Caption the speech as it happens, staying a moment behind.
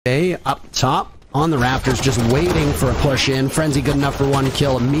up top on the rafters, just waiting for a push in. Frenzy good enough for one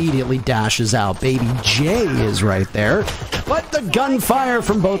kill, immediately dashes out. BabyJ is right there, but the gunfire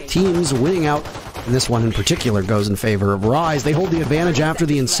from both teams winning out. And this one in particular goes in favor of Rise. They hold the advantage after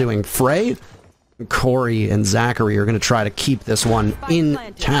the ensuing fray. Corey and ZachaREEE are going to try to keep this one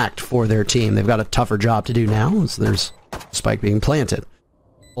intact for their team. They've got a tougher job to do now, as there's a spike being planted.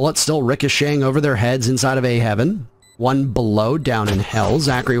 Bullets still ricocheting over their heads inside of A Heaven. One below, down in hell.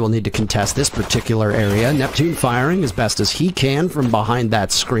 ZachaREEE will need to contest this particular area. Neptune firing as best as he can from behind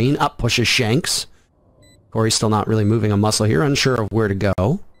that screen. Up pushes Shanks. Corey's still not really moving a muscle here, unsure of where to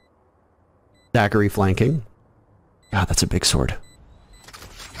go. ZachaREEE flanking. God, that's a big sword.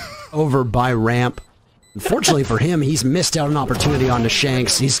 Over by ramp. Unfortunately for him, he's missed out an opportunity onto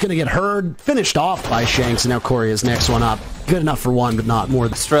Shanks. He's going to get finished off by Shanks, and now Corey is next one up. Good enough for one, but not more.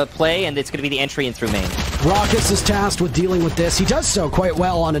 Extra play, and it's going to be the entry in through main. Rawkus is tasked with dealing with this. He does so quite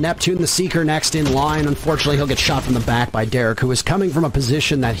well onto Neptune, the Seeker next in line. Unfortunately, he'll get shot from the back by Derrek, who is coming from a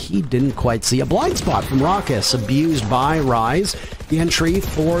position that he didn't quite see. A blind spot from Rawkus, abused by Rise. The entry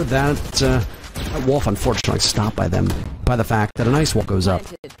for that wolf, unfortunately, stopped by them by the fact that an ice wall goes up.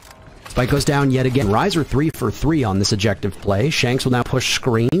 Spike goes down yet again. Rise are 3 for 3 on this ejective play. Shanks will now push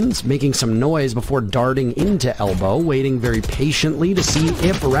screens, making some noise before darting into elbow, waiting very patiently to see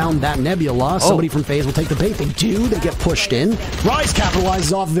if around that nebula somebody from Faze will take the bait. They do. They get pushed in. Rise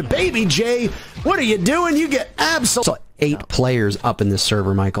capitalizes off of it. BabyJ, what are you doing? You get absolutely... So 8 players up in this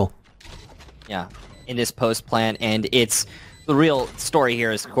server, Michael. Yeah, in this post plan, and it's... The real story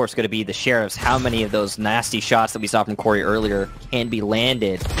here is, of course, going to be the Sheriffs. How many of those nasty shots that we saw from Corey earlier can be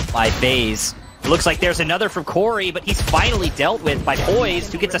landed by Faze? It looks like there's another from Corey, but he's finally dealt with by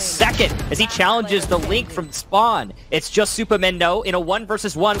Poised, who gets a second as he challenges the Link from spawn. It's just supamen no in a 1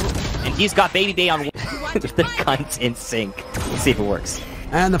 versus 1, and he's got babybay on the guns in sync. Let's see if it works.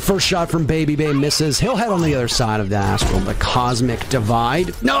 And the first shot from babybay misses. He'll head on the other side of the astral, the cosmic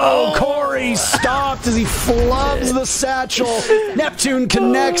divide. No, Corey stopped as he flubs the satchel. Neptune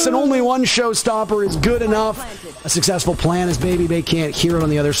connects, and only one showstopper is good enough. A successful plan as babybay can't hear it on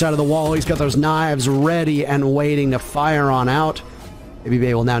the other side of the wall. He's got those knives ready and waiting to fire on out.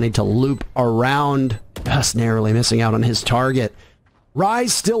 babybay will now need to loop around, just narrowly missing out on his target.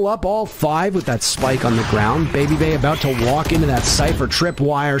 Rise still up all 5 with that spike on the ground. babybay about to walk into that Cypher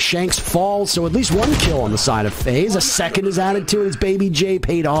tripwire. Shanks falls, so at least 1 kill on the side of Faze. A second is added to it as BabyJ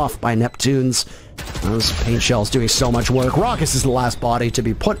paid off by Neptune's. Those paint shells doing so much work. Rawkus is the last body to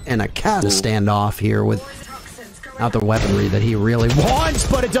be put in a cat standoff here with not the weaponry that he really wants,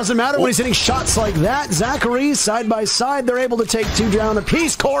 but it doesn't matter when he's hitting shots like that. ZachaREEE side by side, they're able to take 2 down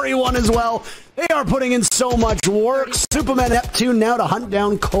apiece. Corey won as well. They are putting in so much work. Supamen Neptune now to hunt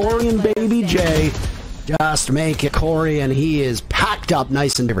down Corey and BabyJ. Just make it Corey, and he is packed up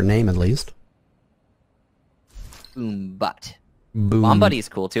nice and different name at least. Boombot. Boom. Bomb Buddy is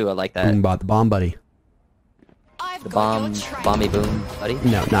cool too. I like that. Boombot, the bomb buddy. The bomby boom buddy?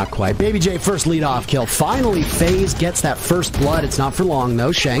 No, not quite. BabyJ first lead-off kill. Finally, Faze gets that first blood. It's not for long,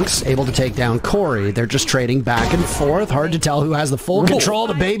 though. Shanks able to take down Corey. They're just trading back and forth. Hard to tell who has the full control.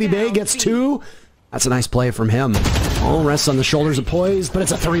 The BabyBay gets 2. That's a nice play from him. All rests on the shoulders of Poised, but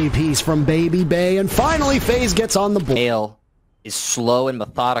it's a 3-piece from BabyBay. And finally, Faze gets on the board. Gale is slow and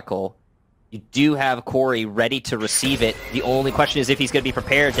methodical. You do have Corey ready to receive it. The only question is if he's going to be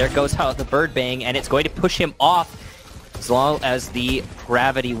prepared. There goes out the bird bang, and it's going to push him off as long as the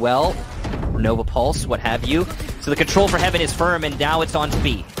gravity well, Nova Pulse, what have you. So the control for Heaven is firm, and now it's on to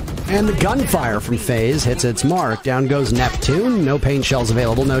B. And the gunfire from Faze hits its mark. Down goes Neptune. No paint shells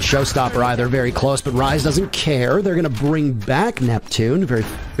available. No showstopper either. Very close, but Rise doesn't care. They're going to bring back Neptune.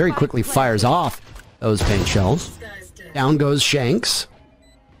 Very quickly fires off those paint shells. Down goes Shanks.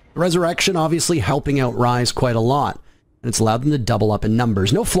 Resurrection obviously helping out Rise quite a lot, and it's allowed them to double up in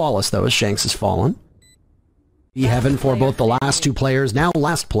numbers. No flawless, though, as Shanks has fallen. Be Heaven for both the last 2 players, now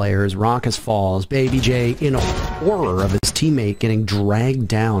last players. Rawkus falls. BabyJ in horror of his teammate getting dragged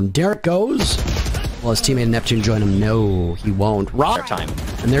down. Derrek goes. Will his teammate Neptune join him? No, he won't. Time.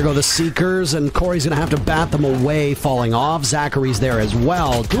 And there go the Seekers, and Corey's going to have to bat them away, falling off. ZachaREEE's there as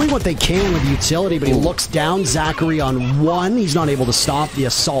well, doing what they can with utility, but he looks down. ZachaREEE on 1. He's not able to stop the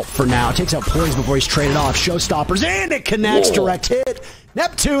assault for now. Takes out Poise before he's traded off. Showstoppers, and it connects. Direct hit.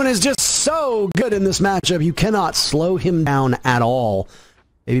 Neptune is just so good in this matchup. You cannot slow him down at all.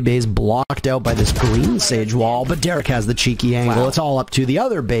 BabyBay's blocked out by this green sage wall, but Derrek has the cheeky angle. It's all up to the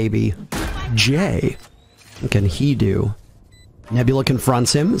other BabyJ. What can he do? Nebula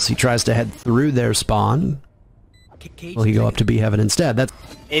confronts him as he tries to head through their spawn. Will he go up to Be Heaven instead?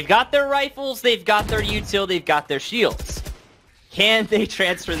 They've got their rifles, they've got their util, they've got their shields. Can they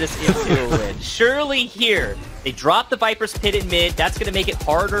transfer this into a win? Surely here, they drop the Viper's Pit in mid. That's going to make it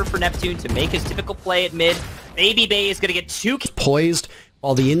harder for Neptune to make his typical play at mid. BabyBay is going to get 2 poised,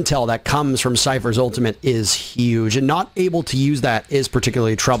 while the intel that comes from Cypher's ultimate is huge, and not able to use that is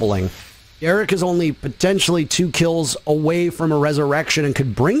particularly troubling. Derrek is only potentially 2 kills away from a resurrection and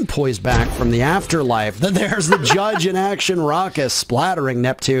could bring Poised back from the afterlife. Then there's the judge in action, Rawkus, splattering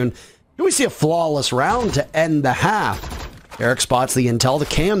Neptune. Do we see a flawless round to end the half? Derrek spots the intel, the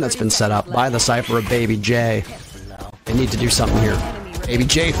cam that's been set up by the Cypher of BabyJ. They need to do something here.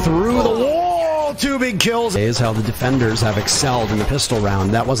 BabyJ through the wall! 2 big kills! Is how the defenders have excelled in the pistol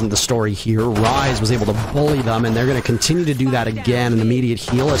round. That wasn't the story here. Rise was able to bully them, and they're going to continue to do that again. An immediate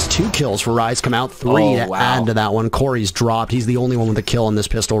heal as 2 kills for Rise come out, 3 to add to that one. Corey's dropped. He's the only one with a kill in this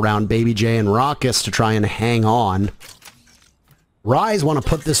pistol round. BabyJ and Rawkus to try and hang on. Rise want to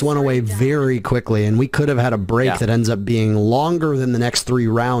put this one away very quickly, and we could have had a break that ends up being longer than the next 3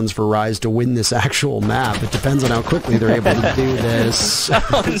 rounds for Rise to win this actual map. It depends on how quickly they're able to do this.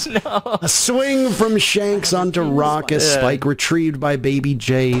 Oh, no. A swing from Shanks onto Rawkus. Spike retrieved by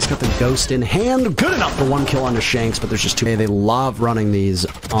BabyJ. He's got the ghost in hand. Good enough for 1 kill onto Shanks, but there's just 2. They love running these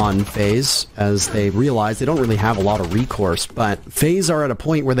on Faze, as they realize they don't really have a lot of recourse, but Faze are at a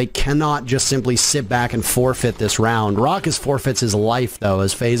point where they cannot just simply sit back and forfeit this round. Rawkus forfeits his life, though,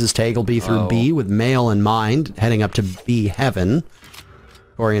 as Faze's take will be through B with male in mind, heading up to B heaven.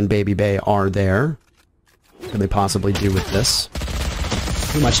 Corey and BabyBay are there. What can they possibly do with this?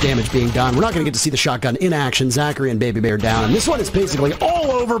 Too much damage being done. We're not going to get to see the shotgun in action. ZachaREEE and BabyBay are down, and this one is basically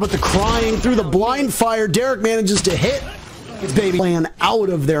all over, but the crying through the blind fire. Derrek manages to hit his baby playing out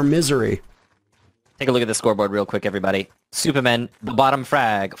of their misery. Take a look at the scoreboard real quick, everybody. Supamen, the bottom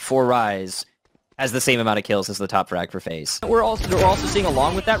frag for Rise, has the same amount of kills as the top frag for Faze. What we're also seeing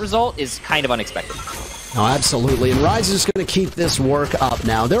along with that result is kind of unexpected. No, absolutely. And Rise is just going to keep this work up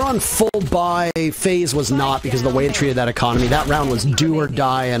now. They're on full buy. Faze was not, because of the way they treated that economy. That round was do or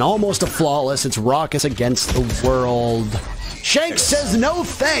die and almost a flawless. It's Rawkus against the world. Shanks says no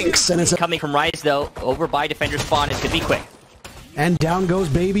thanks. And it's coming from Rise, though, over by defender spawn. It's going to be quick. And down goes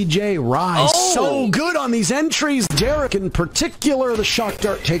BabyJ. Rise so good on these entries. Derrek in particular, the shock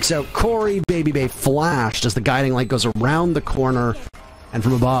dart takes out Corey. BabyBay flashed as the guiding light goes around the corner. And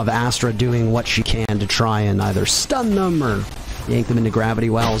from above, Astra doing what she can to try and either stun them or yank them into gravity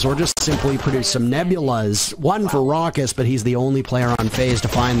wells, or just simply produce some nebulas. One for Rawkus, but he's the only player on Faze to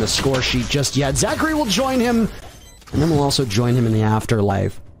find the score sheet just yet. ZachaREEE will join him, and then we'll also join him in the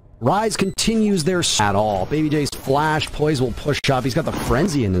afterlife. Rise continues their at all. BabyJ's flash, Poise will push up. He's got the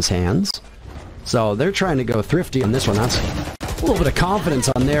frenzy in his hands. So they're trying to go thrifty on this one. That's a little bit of confidence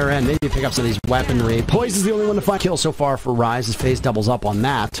on their end. Maybe pick up some of these weaponry. Poise is the only one to find kill so far for Rise, as Faze doubles up on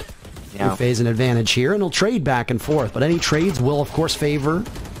that. Yeah. Faze an advantage here, and he'll trade back and forth. But any trades will, of course, favor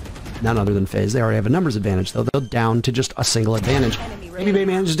none other than Faze. They already have a numbers advantage, though. They're down to just a single advantage. BabyBay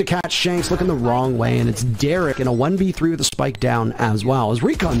manages to catch Shanks looking the wrong way, and it's Derrek in a 1v3 with a spike down as well. As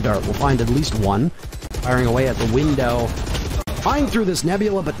Recon Dart will find at least one, firing away at the window. Flying through this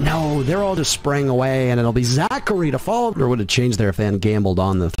nebula, but no, they're all just spraying away, and it'll be ZachaREEE to follow. Or would have changed there if they hadn't gambled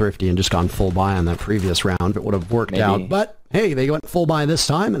on the thrifty and just gone full buy on that previous round. It would have worked out, but hey, they went full buy this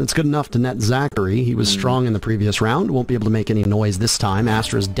time, and it's good enough to net ZachaREEE. He was strong in the previous round, won't be able to make any noise this time.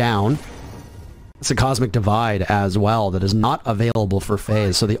 Astra's down. It's a cosmic divide as well that is not available for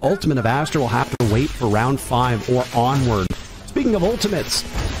Faze, so the ultimate of Astra will have to wait for round 5 or onward. Speaking of ultimates,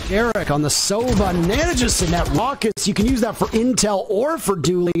 Derrek on the Sova manages to net Rawkus. You can use that for intel or for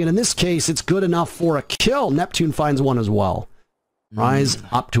dueling, and in this case, it's good enough for a kill. Neptune finds one as well. Rise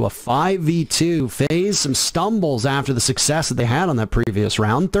up to a 5v2. Faze some stumbles after the success that they had on that previous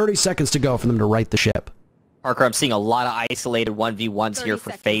round. 30 seconds to go for them to right the ship. Parker, I'm seeing a lot of isolated 1v1s here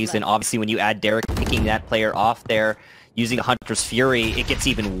for Faze, and obviously when you add Derrek picking that player off there, using the Hunter's Fury, it gets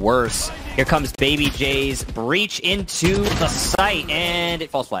even worse. Here comes BabyJ's breach into the site, and it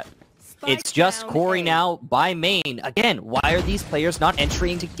falls flat. It's just Corey now by main. Again, why are these players not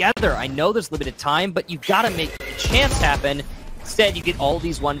entering together? I know there's limited time, but you gotta make the chance happen. Instead, you get all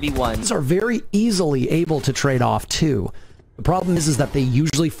these 1v1s. These are very easily able to trade off, too. The problem is that they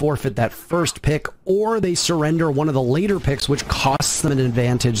usually forfeit that first pick, or they surrender one of the later picks, which costs them an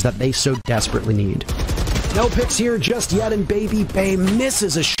advantage that they so desperately need. No picks here just yet, and BabyBay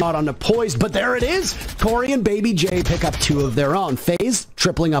misses a shot on the Poised, but there it is! Corey and BabyJ pick up 2 of their own. Faze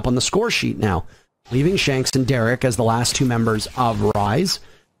tripling up on the score sheet now, leaving Shanks and Derrek as the last 2 members of Rise.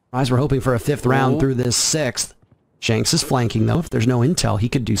 Rise were hoping for a 5th round through this 6th. Shanks is flanking, though. If there's no intel, he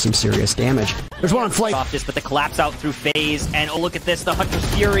could do some serious damage. There's one on flank. Off this, but the collapse out through Faze, and oh, look at this, the Hunter's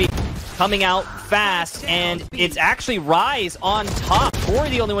Fury coming out fast, and it's actually Rise on top. Corey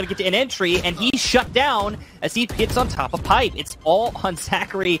the only one to get to an entry, and he's shut down as he hits on top of Pipe. It's all on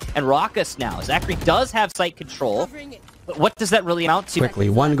ZachaREEE and Rawkus now. ZachaREEE does have site control, but what does that really amount to? Quickly,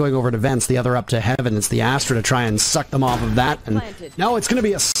 one going over to Vents, the other up to Heaven. It's the Astra to try and suck them off of that, and no, it's going to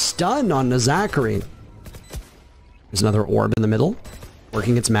be a stun on the ZachaREEE. There's another orb in the middle,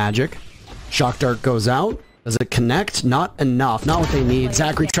 working its magic. Shock Dart goes out. Does it connect? Not enough. Not what they need.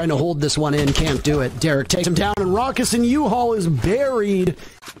 ZachaREEE trying to hold this one in. Can't do it. Derrek takes him down, and Rawkus and U-Haul is buried.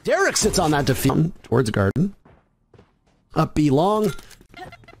 Derrek sits on that defeat towards Garden. Up B long.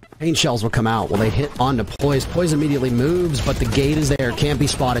 Paint shells will come out. Will they hit onto Poise? Poise immediately moves, but the gate is there. Can't be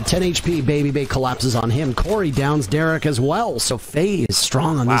spotted. 10 HP. BabyJ collapses on him. Corey downs Derrek as well. So Faze is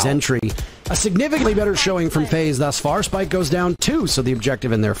strong on his entry. A significantly better showing from Faze thus far. Spike goes down 2, so the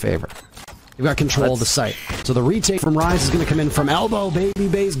objective in their favor. They've got control of the site. So the retake from Rise is going to come in from elbow.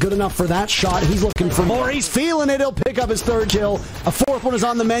 BabyJ's good enough for that shot. He's looking for more. He's feeling it. He'll pick up his 3rd kill. A 4th one is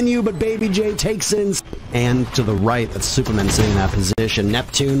on the menu, but BabyJ takes in. And to the right, that's supamen sitting in that position.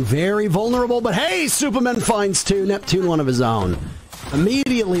 Neptune very vulnerable, but hey, supamen finds 2. Neptune one of his own.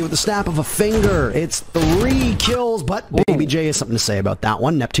 Immediately with the snap of a finger, it's 3 kills, but BabyJ has something to say about that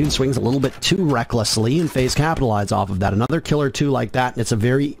one. Neptune swings a little bit too recklessly, and Faze capitalizes off of that. Another kill or 2 like that, and it's a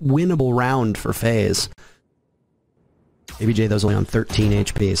very winnable round for Faze. BabyJ, though, is only on 13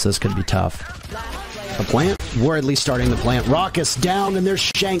 HP, so this could be tough. The plant, we're at least starting the plant. Rawkus down, and there's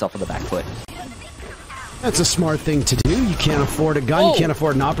Shanks Off of the back foot. That's a smart thing to do. You can't afford a gun, you can't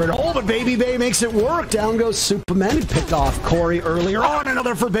afford an operator. Oh, but BabyJ makes it work. Down goes supamen. He picked off Corey earlier on.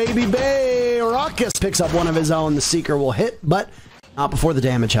 Another for BabyJ. Rawkus picks up one of his own. The Seeker will hit, but not before the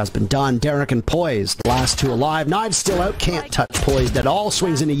damage has been done. Derrek and Poised, the last 2 alive. Knives still out, can't touch Poised at all.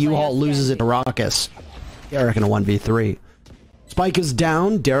 Swings into U-Haul, loses it to Rawkus. Derrek in a 1v3. Spike is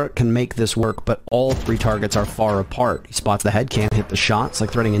down. Derrek can make this work, but all 3 targets are far apart. He spots the head, can't hit the shot. It's like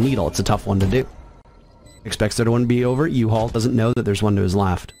threading a needle. It's a tough one to do. Expects there to one be over. U-Haul doesn't know that there's one to his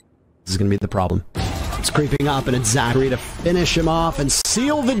left. This is going to be the problem. It's creeping up, and it's ZachaREEE to finish him off and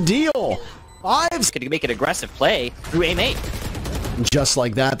seal the deal. 5's Could make an aggressive play through aim 8. just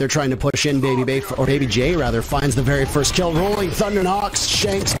like that. They're trying to push in. BabyJ rather finds the very first kill. Rolling Thunder knocks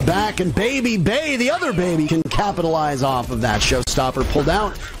Shanks back, and BabyJ, the other baby, can capitalize off of that. Showstopper pulled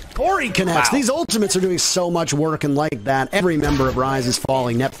out. Corey connects. Wow. These ultimates are doing so much work, and like that, every member of Rise is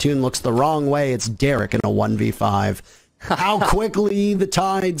falling. Neptune looks the wrong way. It's Derrek in a 1v5. How quickly the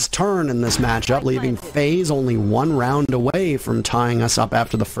tides turn in this matchup, leaving Faze only 1 round away from tying us up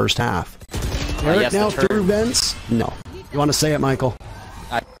after the first half. Derrek now through Vents? No. You want to say it, Michael?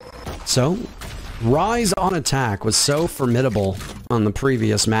 So, Rise on attack was so formidable on the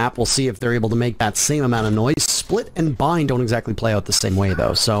previous map. We'll see if they're able to make that same amount of noise. Split and Bind don't exactly play out the same way,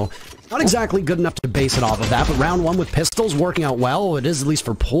 though, so not exactly good enough to base it off of that, but round 1 with pistols working out well. It is at least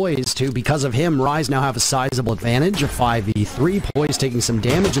for Poise, too. Because of him, Rise now have a sizable advantage of 5v3. Poise taking some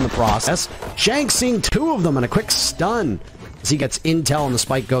damage in the process. Shanks seeing 2 of them and a quick stun. As he gets intel and the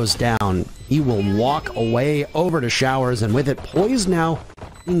spike goes down, he will walk away over to Showers, and with it, Poise now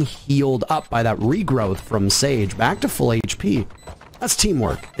being healed up by that regrowth from Sage. Back to full HP. That's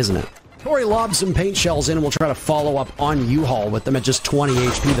teamwork, isn't it? Corey lobs some paint shells in, and we'll try to follow up on U-Haul with them at just 20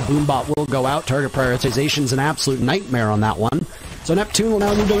 HP. The boombot will go out. Target prioritization's an absolute nightmare on that one. So Neptune will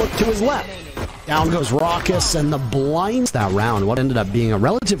now need to look to his left. Down goes Rawkus, and the blinds that round. What ended up being a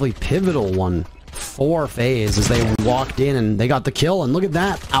relatively pivotal one for Faze as they walked in and they got the kill, and look at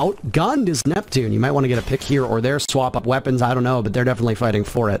that, outgunned is Neptune. You might want to get a pick here or there, swap up weapons, I don't know, but they're definitely fighting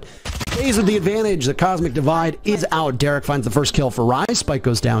for it. Faze with the advantage. The Cosmic Divide is out. Derrek finds the first kill for Rise. Spike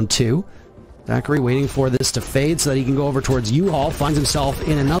goes down 2. ZachaREEE waiting for this to fade so that he can go over towards U-Haul. Finds himself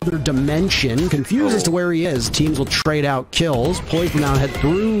in another dimension. Confused as to where he is. Teams will trade out kills. Poise will now head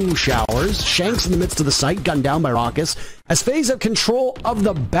through Showers. Shanks in the midst of the site, gunned down by Rawkus. As Faze have control of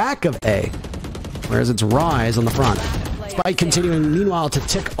the back of A, whereas it's Rise on the front. Spike continuing, meanwhile, to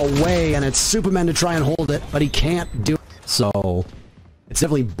tick away, and it's supamen to try and hold it, but he can't do it. So, it's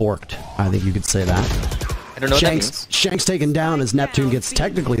definitely borked. I think you could say that. I don't know what that means. Shanks taken down as Neptune gets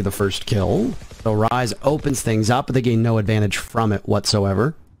technically the first kill. So Rise opens things up, but they gain no advantage from it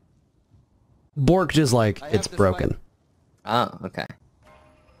whatsoever. Borked is like, it's broken. Oh, okay.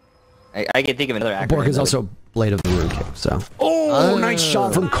 I can think of another acronym. Bork is also Blade of the Rune King, so. Oh, nice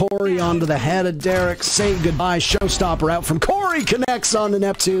shot from Corey onto the head of Derrek. Say goodbye. Showstopper out from Corey. Connects onto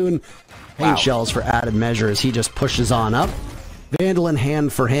Neptune. Paint shells for added measure as he just pushes on up. Vandal in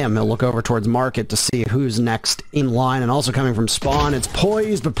hand for him. He'll look over towards Market to see who's next in line. And also coming from Spawn, it's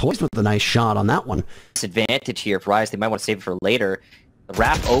Poised, but Poised with a nice shot on that one. Disadvantage here for Rise. They might want to save it for later. The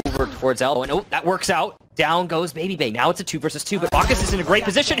wrap over towards elbow, and oh, that works out. Down goes BabyJ. Now it's a 2 versus 2, but Rawkus is in a great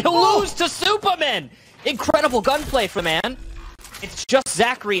position. He'll lose to supamen. Incredible gunplay for the man. It's just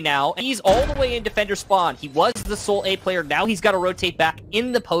ZachaREEE now, and he's all the way in defender spawn. He was the sole A player. Now he's got to rotate back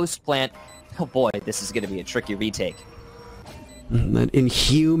in the post plant. Oh boy, this is going to be a tricky retake. That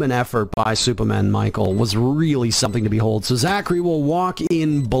inhuman effort by supamen, Michael, was really something to behold. So ZachaREEE will walk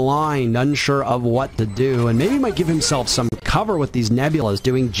in blind, unsure of what to do, and maybe might give himself some cover with these nebulas,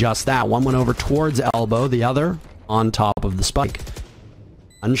 doing just that. One went over towards elbow, the other on top of the spike.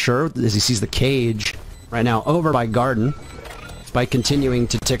 Unsure as he sees the cage right now over by garden. Spike continuing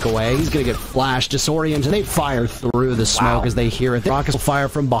to tick away. He's going to get flashed, disoriented. They fire through the smoke as they hear it. Rawkus will fire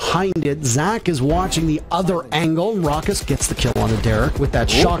from behind it. Zach is watching the other angle. Rawkus gets the kill on a Derrek with that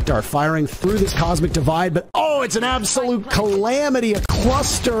shock dart firing through this cosmic divide. But oh, it's an absolute calamity, a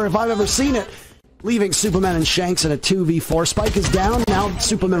cluster if I've ever seen it. Leaving supamen and Shanks in a 2v4. Spike is down. Now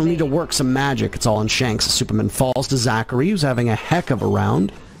supamen will need to work some magic. It's all on Shanks. supamen falls to ZachaREEE, who's having a heck of a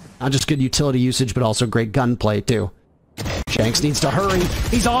round. Not just good utility usage, but also great gunplay, too. Shanks needs to hurry.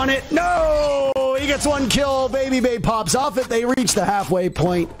 He's on it. No! He gets one kill. BabyJ pops off it. They reach the halfway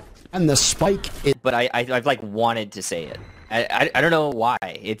point, and the spike is... But I've like wanted to say it. I don't know why.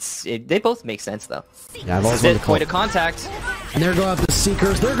 They both make sense though. Yeah, I've always wanted to point of contact. And there go out the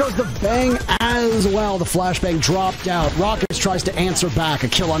Seekers. There goes the bang as well. The flashbang dropped out. Rawkus tries to answer back. A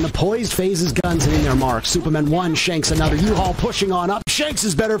kill on the poised. Faze's guns hitting their mark. supamen one, Shanks another. U-Haul pushing on up. Shanks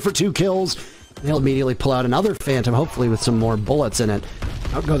is better for 2 kills. He'll immediately pull out another Phantom, hopefully with some more bullets in it.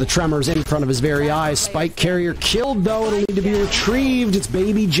 Out go the Tremors in front of his very eyes. Spike carrier killed, though. It'll need to be retrieved. It's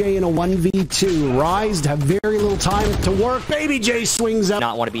BabyJ in a 1v2. Rise have very little time to work. BabyJ swings out.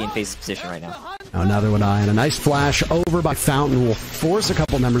 Not want to be in Faze's position right now. Oh, neither would I. And a nice flash over by Fountain will force a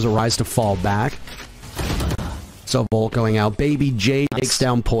couple members of Rise to fall back. So Volt going out. BabyJ takes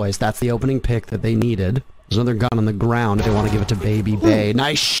down Poised. That's the opening pick that they needed. There's another gun on the ground if they want to give it to BabyJ.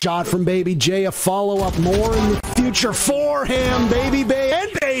 Nice shot from BabyJ. A follow-up more in the future for him. BabyJ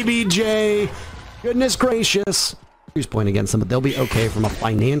and BabyJ. Goodness gracious. He's pointing against them, but they'll be okay from a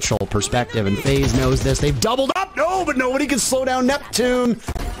financial perspective. And Faze knows this. They've doubled up. No, but nobody can slow down Neptune.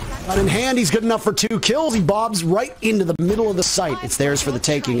 Got in hand. He's good enough for 2 kills. He bobs right into the middle of the site. It's theirs for the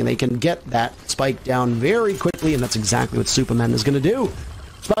taking, and they can get that spike down very quickly, and that's exactly what supamen is going to do.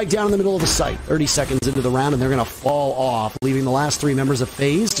 Spike down in the middle of the site, 30 seconds into the round, and they're going to fall off, leaving the last 3 members of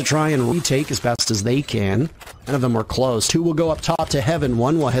Faze to try and retake as best as they can. None of them were close. 2 will go up top to heaven,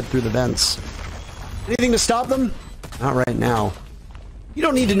 1 will head through the vents. Anything to stop them? Not right now. You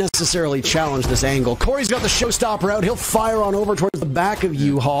don't need to necessarily challenge this angle. Corey's got the showstopper out. He'll fire on over towards the back of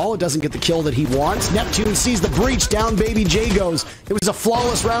U-Haul. It doesn't get the kill that he wants. Neptune sees the breach. Down BabyJ goes. It was a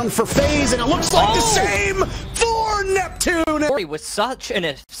flawless round for Faze, and it looks like the same for Neptune. Corey was such an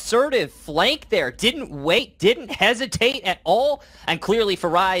assertive flank there. Didn't wait, didn't hesitate at all. And clearly for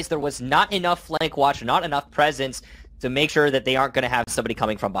Rise, there was not enough flank watch, not enough presence to make sure that they aren't going to have somebody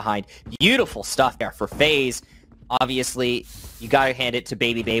coming from behind. Beautiful stuff there for Faze. Obviously, you gotta hand it to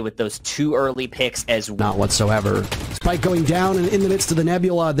BabyJ with those 2 early picks as well. Not whatsoever. Spike going down, and in the midst of the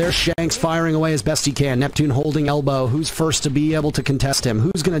nebula, there's Shanks firing away as best he can. Neptune holding elbow. Who's first to be able to contest him?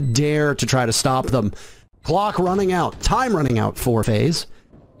 Who's gonna dare to try to stop them? Clock running out. Time running out for Faze.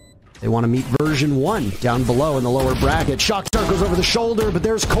 They want to meet version 1 down below in the lower bracket. Shock Dart goes over the shoulder, but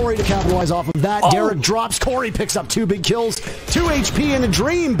there's Corey to capitalize off of that. Derrek drops. Corey picks up 2 big kills. 2 HP in a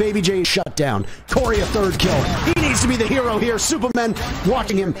dream. BabyJ shut down. Corey a 3rd kill. He needs to be the hero here. supamen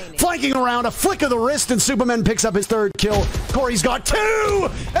watching him, flanking around. A flick of the wrist, and supamen picks up his 3rd kill. Corey's got 2,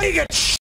 and he gets